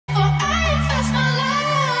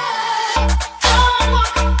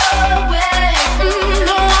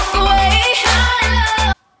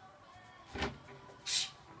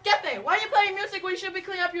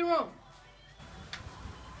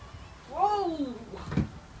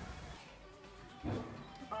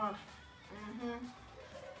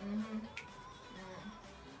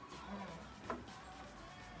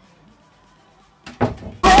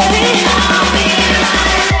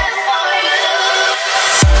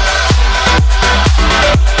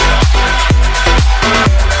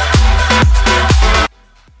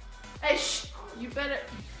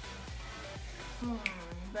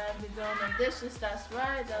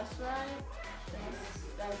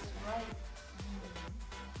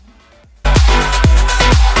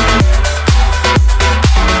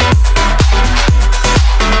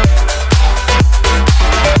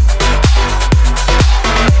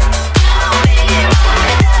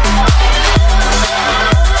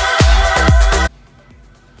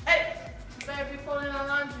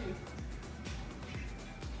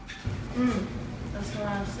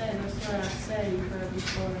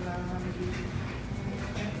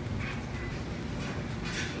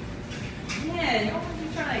Man, you always be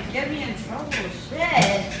trying to get me in trouble.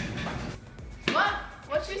 Shit. What?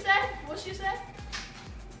 What she said? What she said?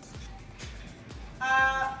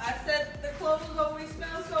 I said the clothes always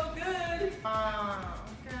smell so good.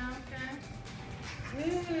 Okay.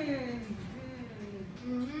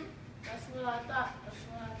 That's what I thought. That's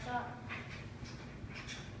what I thought.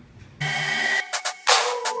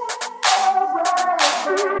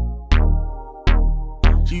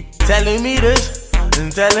 You telling me this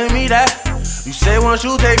and telling me that. You say once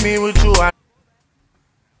you take me with you,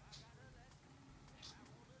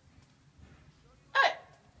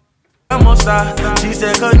 I'm on star. She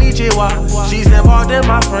said konnichiwa. She said pardon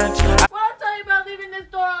my French. What I tell you about leaving this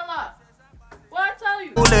door unlocked? What I tell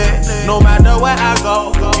you? No matter where I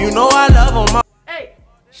go, you know I love on my. Hey,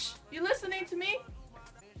 shh, you listening to me?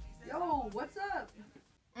 Yo, what's up?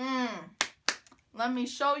 Let me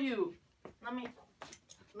show you.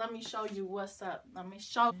 Let me show you what's up. Let me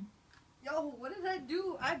show you. Yo, what did I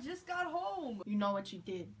do? I just got home. You know what you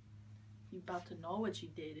did. You about to know what you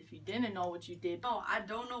did. If you didn't know what you did. No, I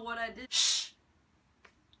don't know what I did. Shh.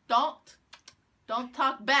 Don't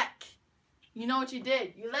talk back. You know what you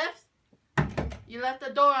did. You left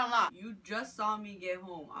the door unlocked. You just saw me get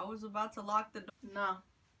home. I was about to lock the door.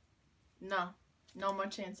 No more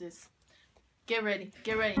chances. Get ready.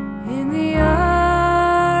 Get ready. In the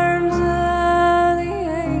arms of the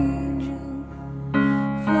angel,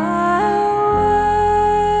 fly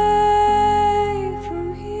away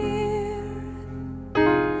from here,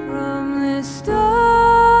 from this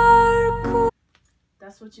dark.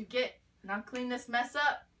 That's what you get. Now clean this mess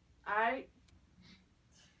up. Alright?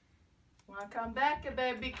 When I come back, it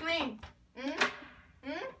better be clean.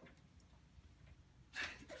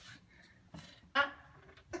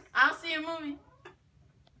 I'll see you movie.